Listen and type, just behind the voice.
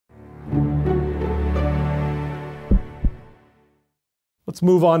Let's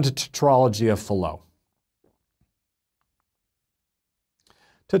move on to Tetralogy of Fallot.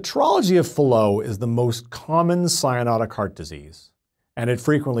 Tetralogy of Fallot is the most common cyanotic heart disease, and it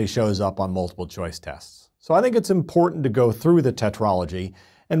frequently shows up on multiple choice tests. So I think it's important to go through the tetralogy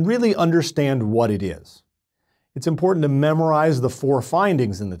and really understand what it is. It's important to memorize the 4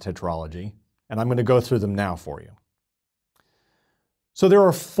 findings in the tetralogy, and I'm going to go through them now for you. So there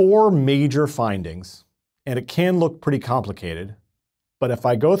are 4 major findings, and it can look pretty complicated, but if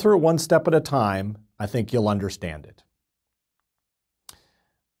I go through it one step at a time, I think you'll understand it.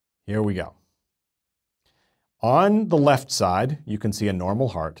 Here we go. On the left side, you can see a normal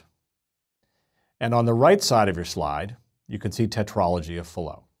heart. And on the right side of your slide, you can see Tetralogy of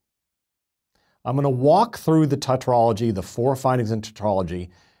Fallot. I'm going to walk through the tetralogy, the 4 findings in tetralogy,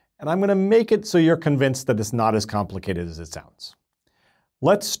 and I'm going to make it so you're convinced that it's not as complicated as it sounds.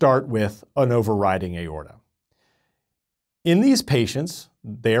 Let's start with an overriding aorta. In these patients,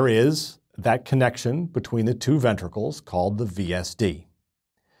 there is that connection between the 2 ventricles called the VSD.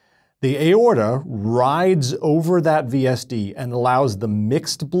 The aorta rides over that VSD and allows the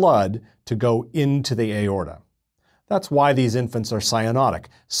mixed blood to go into the aorta. That's why these infants are cyanotic.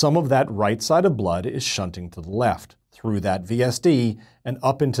 Some of that right side of blood is shunting to the left through that VSD and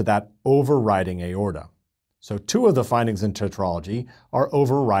up into that overriding aorta. So 2 of the findings in tetralogy are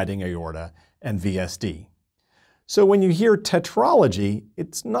overriding aorta and VSD. So when you hear tetralogy,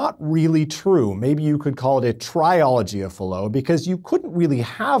 it's not really true. Maybe you could call it a triology of Fallot because you couldn't really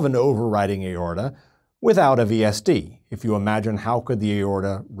have an overriding aorta without a VSD. If you imagine how could the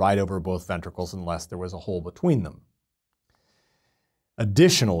aorta ride over both ventricles unless there was a hole between them.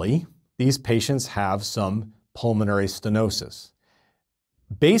 Additionally, these patients have some pulmonary stenosis.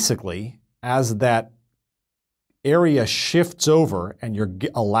 Basically, as that area shifts over and you're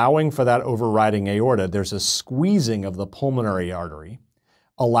allowing for that overriding aorta, there's a squeezing of the pulmonary artery,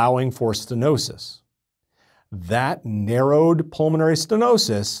 allowing for stenosis. That narrowed pulmonary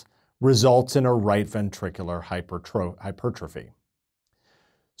stenosis results in a right ventricular hypertrophy.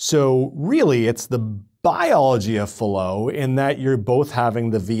 So really, it's the biology of Fallot in that you're both having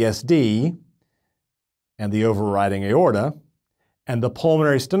the VSD and the overriding aorta and the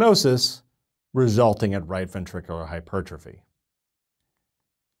pulmonary stenosis resulting in right ventricular hypertrophy.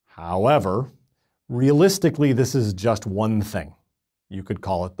 However, realistically, this is just one thing. You could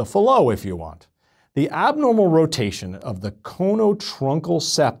call it the Fallot if you want. The abnormal rotation of the conotruncal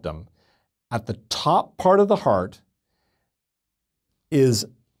septum at the top part of the heart it's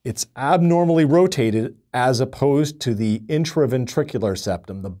abnormally rotated as opposed to the intraventricular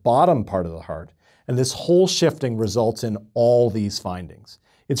septum, the bottom part of the heart, and this whole shifting results in all these findings.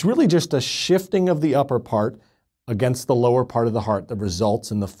 It's really just a shifting of the upper part against the lower part of the heart that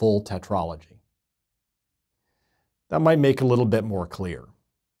results in the full tetralogy. That might make it a little bit more clear.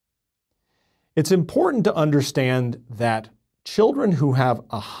 It's important to understand that children who have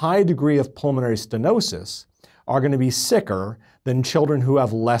a high degree of pulmonary stenosis are going to be sicker than children who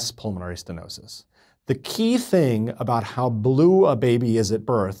have less pulmonary stenosis. The key thing about how blue a baby is at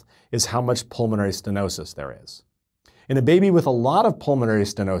birth is how much pulmonary stenosis there is. In a baby with a lot of pulmonary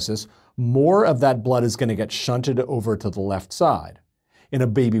stenosis, more of that blood is going to get shunted over to the left side. In a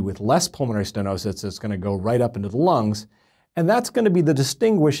baby with less pulmonary stenosis, it's going to go right up into the lungs, and that's going to be the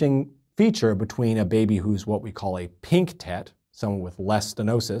distinguishing feature between a baby who's what we call a pink tet, someone with less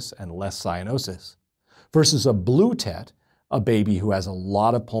stenosis and less cyanosis, versus a blue tet, a baby who has a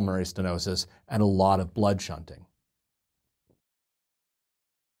lot of pulmonary stenosis and a lot of blood shunting.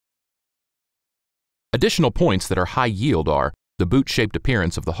 Additional points that are high yield are the boot-shaped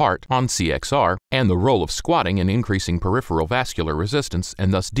appearance of the heart on CXR and the role of squatting in increasing peripheral vascular resistance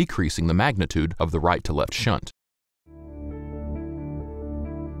and thus decreasing the magnitude of the right to left shunt.